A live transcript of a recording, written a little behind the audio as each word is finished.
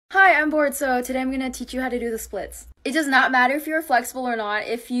Hi, I'm bored, so today I'm going to teach you how to do the splits. It does not matter if you're flexible or not.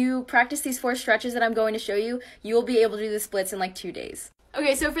 If you practice these 4 stretches that I'm going to show you, you will be able to do the splits in like 2 days.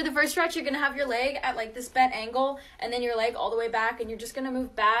 Okay, so for the first stretch, you're going to have your leg at like this bent angle, and then your leg all the way back, and you're just going to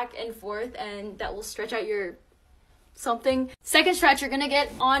move back and forth, and that will stretch out your something. Second stretch, you're going to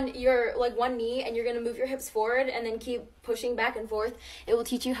get on your like one knee, and you're going to move your hips forward, and then keep pushing back and forth. It will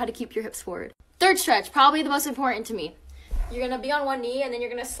teach you how to keep your hips forward. Third stretch, probably the most important to me. You're gonna be on one knee, and then you're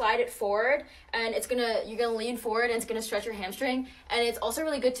gonna slide it forward, and you're gonna lean forward, and it's gonna stretch your hamstring. And it's also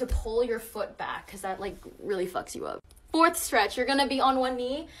really good to pull your foot back, because that like really fucks you up. Fourth stretch, you're gonna be on one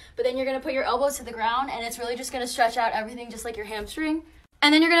knee, but then you're gonna put your elbows to the ground, and it's really just gonna stretch out everything just like your hamstring.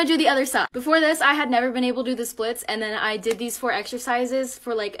 And then you're gonna do the other side. Before this, I had never been able to do the splits, and then I did these 4 exercises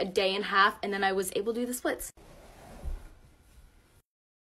for like a day and a half, and then I was able to do the splits.